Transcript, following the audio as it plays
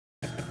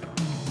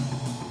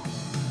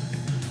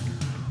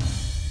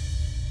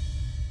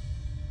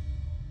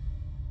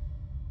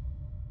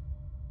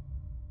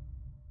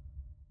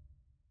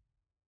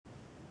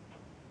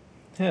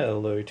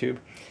Hello YouTube.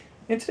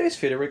 In today's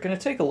video we're going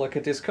to take a look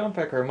at this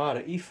Compaq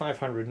Armada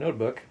E500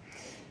 notebook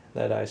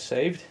that I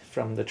saved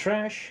from the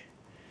trash.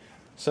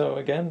 So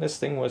again, this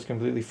thing was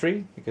completely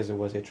free because it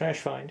was a trash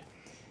find.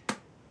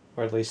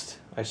 Or at least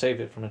I saved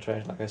it from the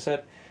trash, like I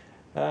said.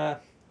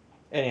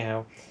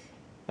 Anyhow,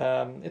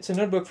 it's a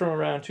notebook from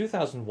around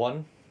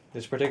 2001.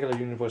 This particular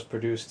unit was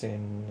produced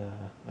in,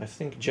 I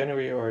think,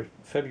 January or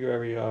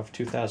February of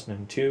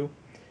 2002.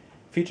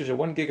 Features a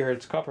 1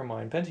 GHz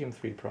Copper-Mine Pentium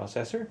 3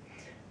 processor,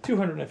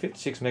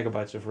 256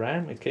 megabytes of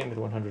RAM. It came with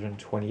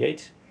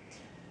 128.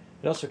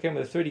 It also came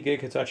with a 30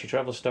 gig Hitachi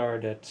Travel Star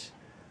that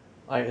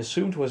I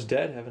assumed was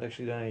dead. I haven't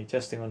actually done any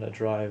testing on that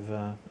drive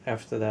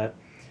after that.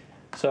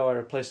 So I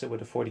replaced it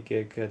with a 40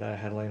 gig that I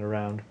had laying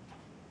around,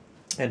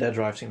 and that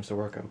drive seems to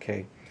work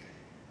okay.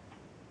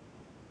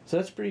 So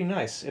that's pretty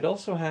nice. It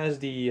also has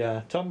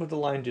the top of the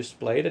line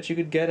display that you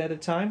could get at a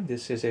time.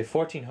 This is a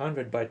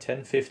 1400 by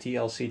 1050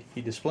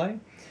 LCD display,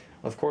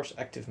 of course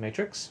active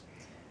matrix,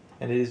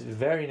 and it is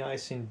very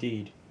nice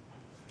indeed.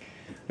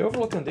 The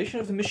overall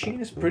condition of the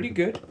machine is pretty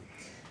good.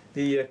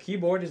 The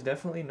keyboard is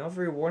definitely not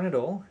very worn at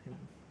all.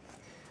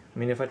 I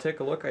mean, if I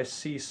take a look, I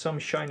see some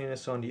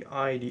shininess on the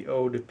I, the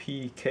O, the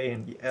P, K,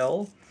 and the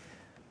L.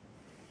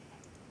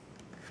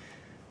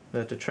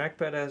 But the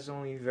trackpad has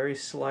only very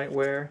slight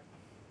wear.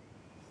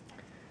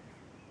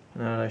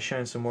 I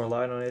shine some more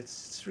light on it.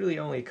 It's really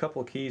only a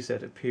couple keys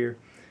that appear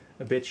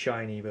a bit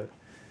shiny, but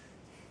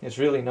it's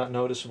really not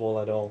noticeable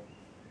at all.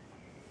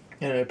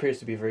 And it appears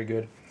to be very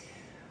good.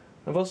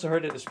 I've also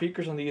heard that the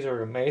speakers on these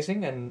are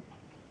amazing, and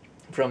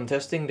from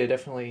testing they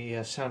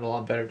definitely sound a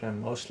lot better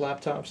than most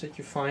laptops that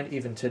you find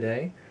even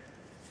today.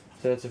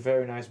 So that's a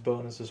very nice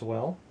bonus as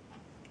well.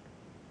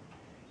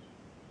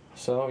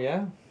 So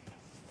yeah,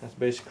 that's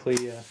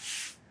basically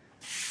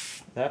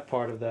that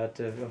part of that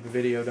of the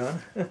video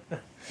done.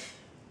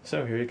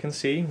 So here you can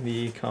see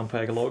the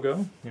Compaq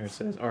logo. Here it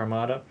says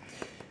Armada.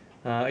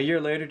 A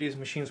year later these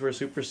machines were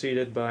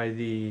superseded by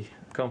the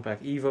Compaq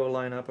Evo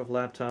lineup of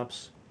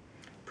laptops,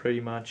 pretty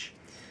much.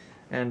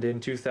 And in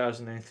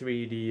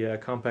 2003 the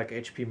Compaq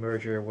HP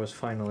merger was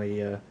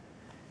finally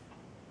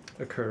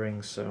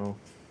occurring,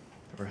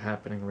 or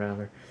happening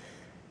rather.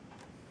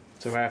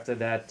 So after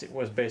that it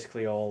was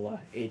basically all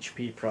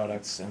HP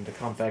products, and the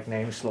Compaq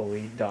name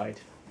slowly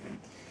died.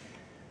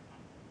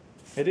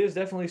 It is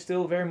definitely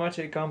still very much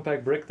a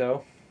Compaq brick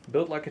though,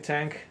 built like a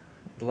tank,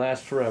 it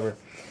lasts forever.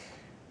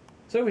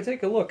 So if we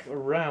take a look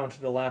around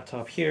the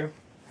laptop here,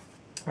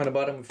 on the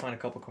bottom we find a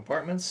couple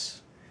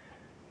compartments.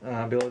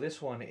 Below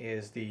this one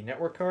is the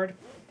network card.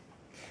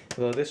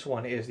 Below this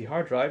one is the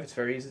hard drive. It's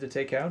very easy to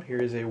take out. Here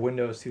is a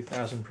Windows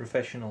 2000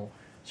 Professional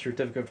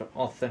Certificate of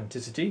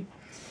Authenticity,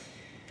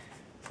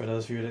 for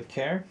those of you that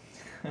care.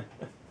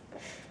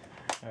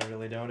 I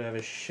really don't have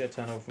a shit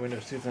ton of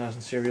Windows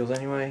 2000 serials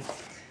anyway,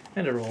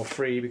 and they're all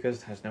free because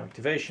it has no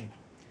activation.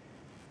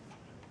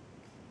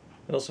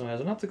 It also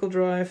has an optical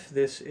drive.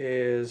 This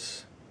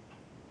is,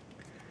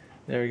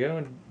 there we go,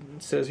 it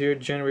says here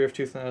January of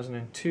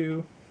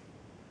 2002.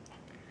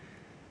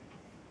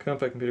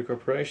 Compaq Computer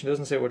Corporation.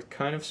 Doesn't say what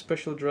kind of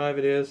special drive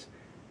it is.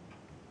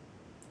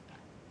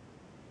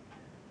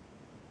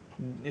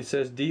 It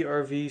says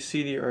DRV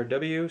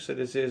CDRW, so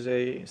this is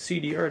a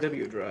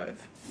CDRW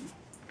drive.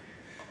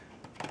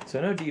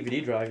 So no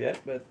DVD drive yet,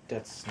 but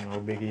that's no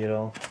biggie at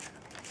all.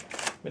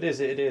 But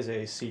it is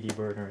a CD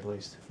burner at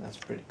least. That's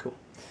pretty cool.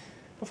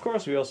 Of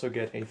course we also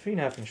get a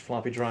 3.5-inch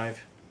floppy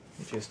drive,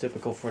 which is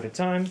typical for the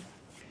time.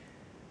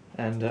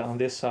 And on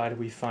this side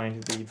we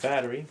find the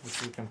battery,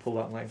 which you can pull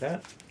out like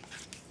that.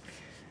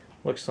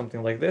 Looks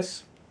something like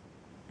this.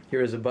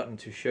 Here is a button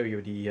to show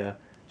you the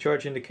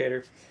charge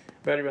indicator.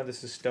 Battery on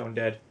this is stone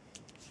dead.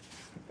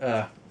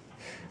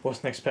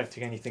 Wasn't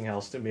expecting anything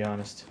else, to be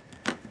honest.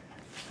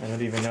 I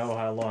don't even know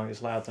how long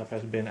this laptop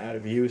has been out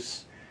of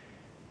use.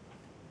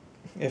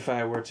 If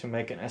I were to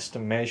make an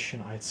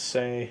estimation, I'd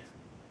say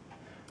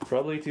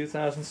probably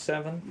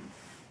 2007.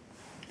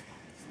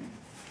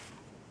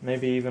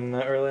 Maybe even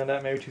earlier than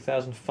that, maybe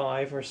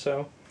 2005 or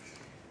so.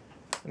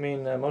 I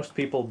mean, most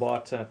people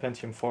bought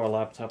Pentium 4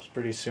 laptops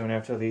pretty soon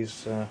after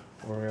these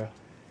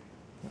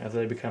after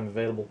they become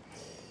available.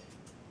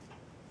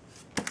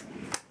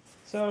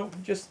 So,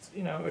 just,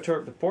 you know, a tour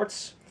of the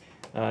ports.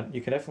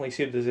 You can definitely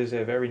see that this is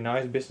a very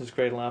nice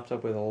business-grade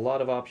laptop with a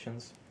lot of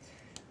options.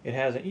 It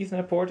has an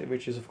Ethernet port,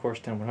 which is of course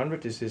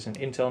 10100. This is an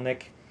Intel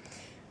NIC.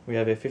 We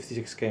have a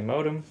 56K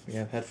modem. We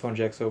have headphone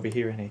jacks over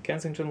here and a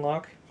Kensington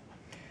lock.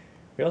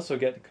 We also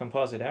get a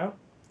composite out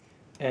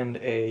and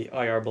a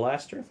IR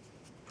blaster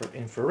for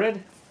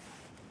infrared.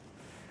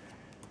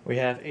 We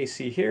have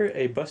AC here,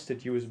 a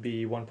busted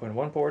USB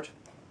 1.1 port,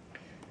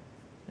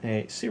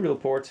 a serial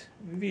port,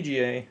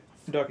 VGA,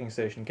 docking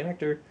station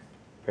connector,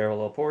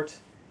 parallel port,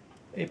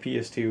 a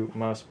PS2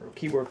 mouse or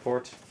keyboard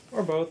port,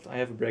 or both. I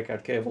have a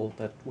breakout cable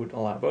that would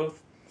allow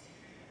both.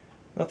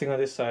 Nothing on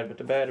this side but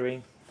the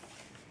battery.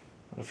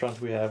 On the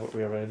front we have what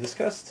we already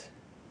discussed.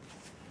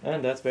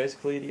 And that's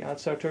basically the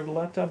outside tour of the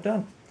laptop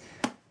done.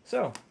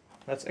 So,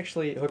 let's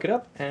actually hook it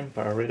up and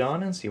power it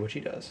on and see what she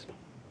does.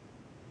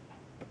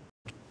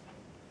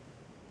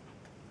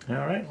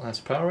 Alright, let's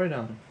power it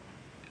on.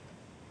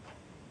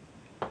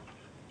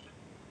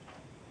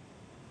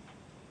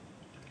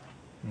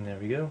 And there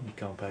we go, the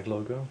Compaq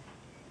logo.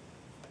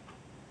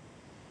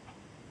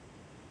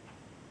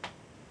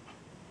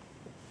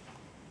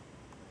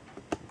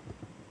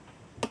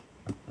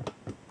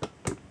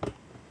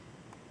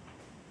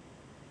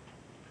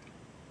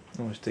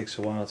 Always takes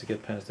a while to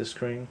get past this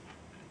screen.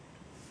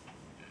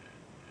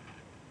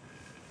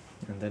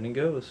 And then it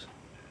goes.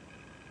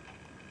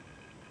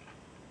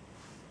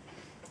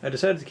 I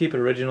decided to keep it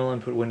original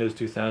and put Windows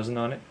 2000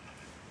 on it.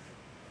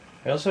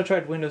 I also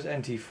tried Windows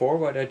NT4,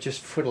 but I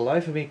just, for the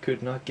life of me,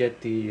 could not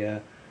get the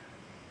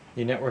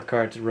network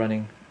card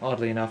running,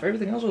 oddly enough.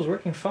 Everything else was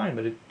working fine,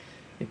 but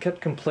it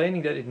kept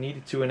complaining that it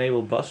needed to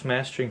enable bus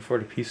mastering for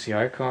the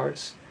PCI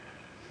cards.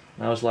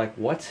 And I was like,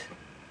 what?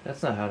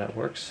 That's not how that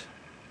works.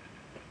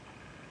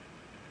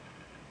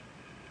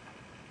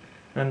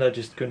 And I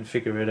just couldn't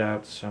figure it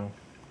out, so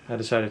I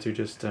decided to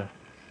just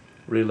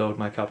reload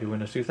my copy of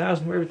Windows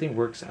 2000, where everything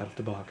works out of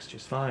the box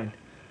just fine.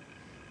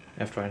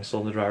 After I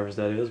installed the drivers,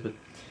 that is, but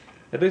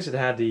at least it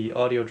had the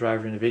audio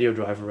driver and the video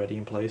driver already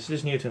in place. I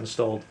just needed to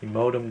install the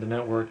modem, the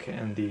network,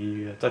 and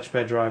the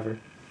touchpad driver.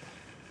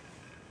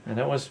 And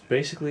that was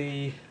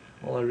basically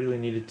all I really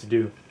needed to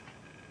do.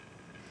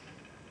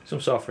 Some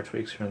software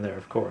tweaks here and there,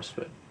 of course,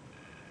 but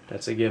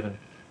that's a given.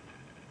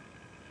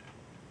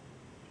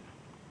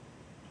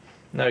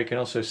 Now you can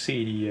also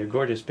see the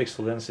gorgeous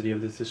pixel density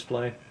of this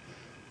display.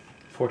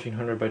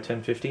 1400 by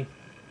 1050.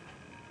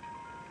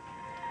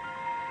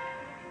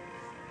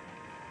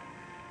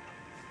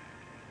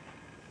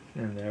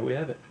 And there we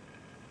have it.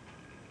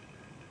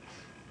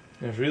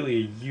 There's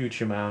really a huge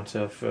amount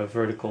of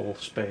vertical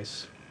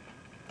space.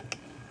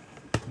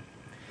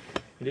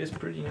 It is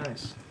pretty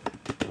nice.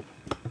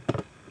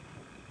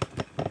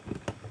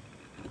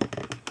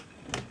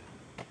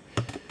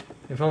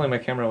 If only my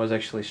camera was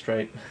actually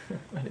straight,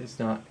 but it's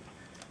not.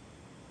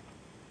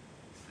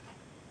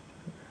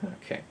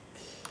 Okay.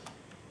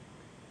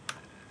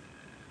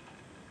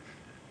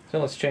 So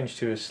let's change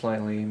to a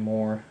slightly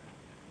more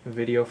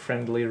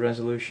video-friendly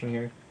resolution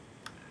here.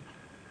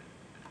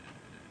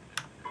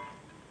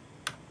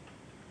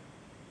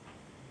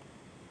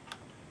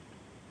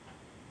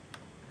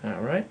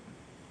 Alright.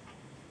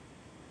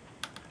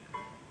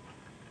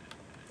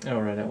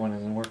 Alright, that one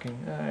isn't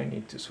working. I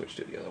need to switch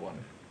to the other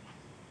one.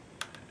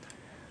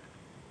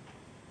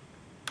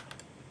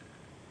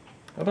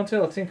 Up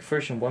until I think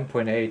version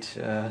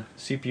 1.8,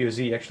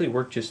 CPU-Z actually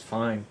worked just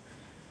fine.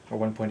 Or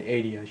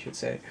 1.80 I should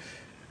say.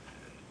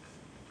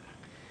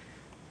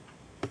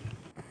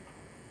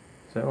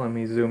 So let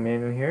me zoom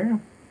in here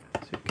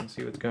so you can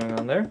see what's going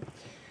on there.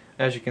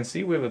 As you can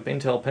see, we have an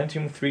Intel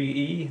Pentium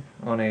 3E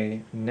on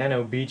a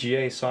nano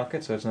BGA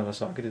socket, so it's not a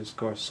socket, it's of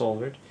course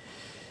soldered.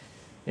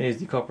 It is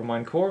the copper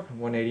mine core,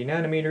 180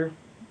 nanometer,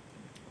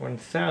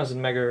 1000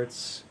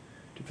 megahertz,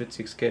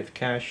 256K of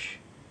cache.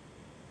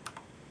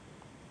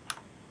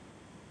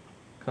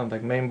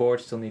 Compaq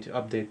mainboard, still need to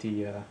update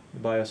the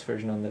BIOS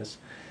version on this.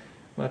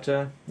 But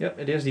yep,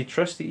 it is the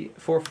trusty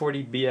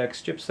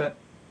 440BX chipset.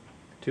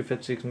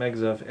 256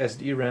 megs of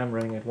SD RAM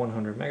running at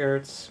 100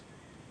 megahertz.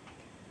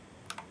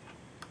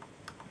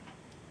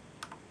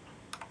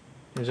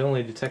 It's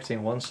only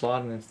detecting one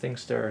slot and it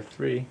thinks there are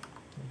 3.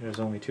 There's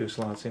only 2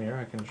 slots in here,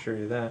 I can assure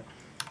you that.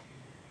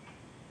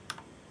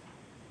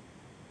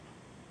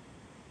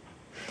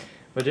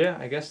 But yeah,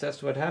 I guess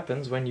that's what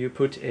happens when you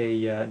put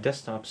a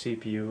desktop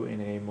CPU in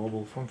a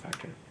mobile form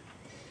factor.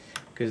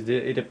 Because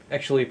it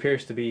actually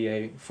appears to be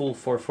a full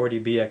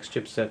 440BX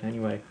chipset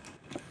anyway,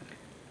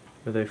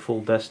 with a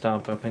full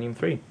desktop Pentium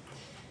 3.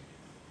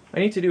 I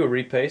need to do a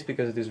repaste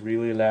because it is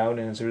really loud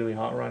and it's really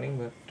hot running,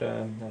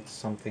 but that's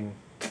something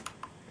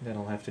that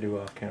I'll have to do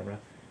off camera.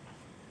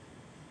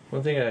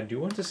 One thing that I do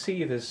want to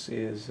see is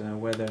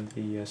whether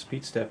the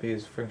speed step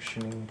is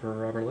functioning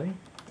properly.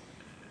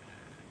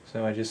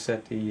 So I just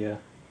set the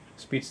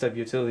speed step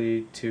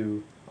utility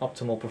to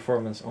optimal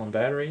performance on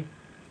battery,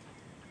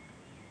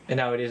 and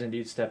now it is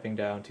indeed stepping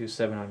down to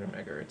 700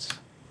 megahertz.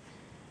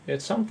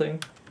 It's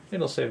something.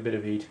 It'll save a bit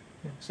of heat,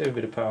 save a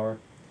bit of power.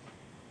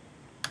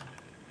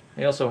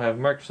 I also have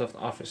Microsoft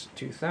Office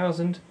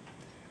 2000,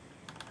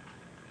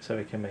 so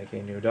we can make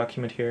a new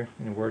document here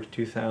in Word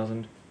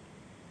 2000.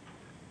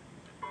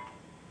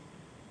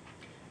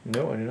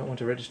 No, I do not want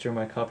to register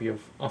my copy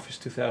of Office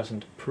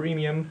 2000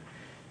 Premium.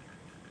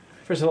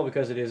 First of all,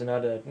 because it is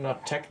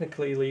not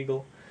technically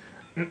legal,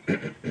 but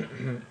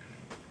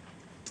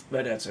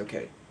that's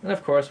okay. And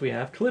of course we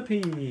have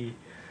Clippy,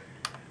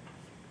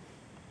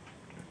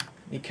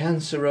 the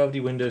cancer of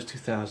the Windows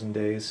 2000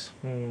 days.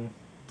 I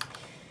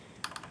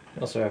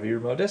also have a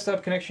remote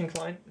desktop connection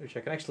client, which I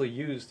can actually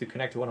use to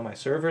connect to one of my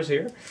servers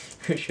here,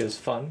 which is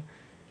fun.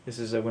 This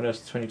is a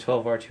Windows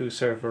 2012 R2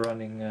 server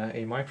running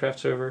a Minecraft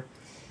server,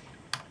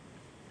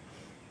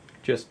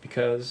 just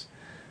because.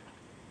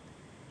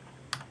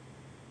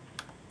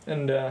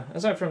 And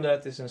aside from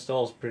that, this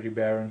install is pretty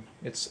barren.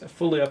 It's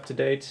fully up to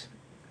date.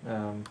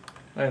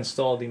 I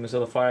installed the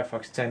Mozilla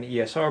Firefox 10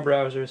 ESR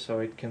browser, so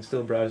it can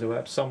still browse the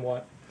web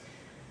somewhat.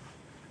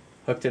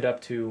 hooked it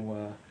up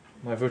to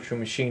my virtual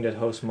machine that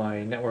hosts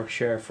my network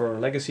share for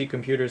legacy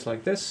computers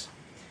like this,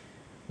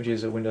 which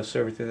is a Windows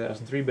Server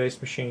 2003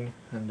 based machine,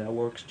 and that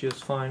works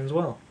just fine as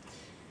well.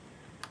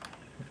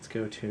 Let's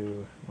go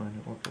to my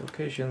network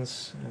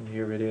locations, and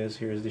here it is.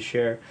 Here's the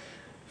share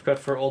I've got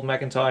for old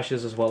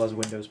Macintoshes as well as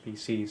Windows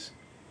PCs.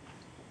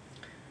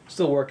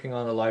 Still working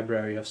on a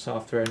library of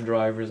software and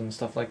drivers and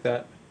stuff like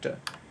that, but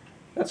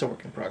that's a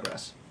work in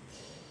progress.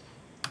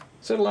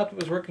 So the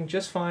laptop is working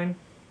just fine.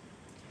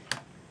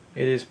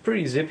 It is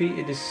pretty zippy.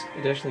 It's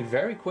actually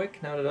very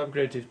quick. Now that I've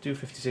upgraded to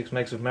 256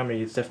 megs of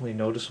memory, it's definitely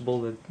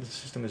noticeable that the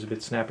system is a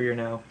bit snappier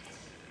now.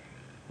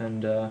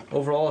 And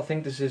overall, I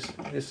think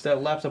that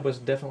laptop was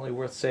definitely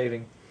worth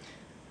saving,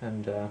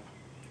 and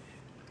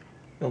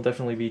it'll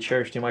definitely be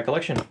cherished in my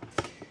collection.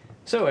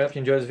 So I hope you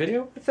enjoyed this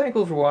video. Thank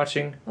you all for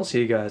watching. I'll see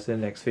you guys in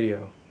the next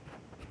video.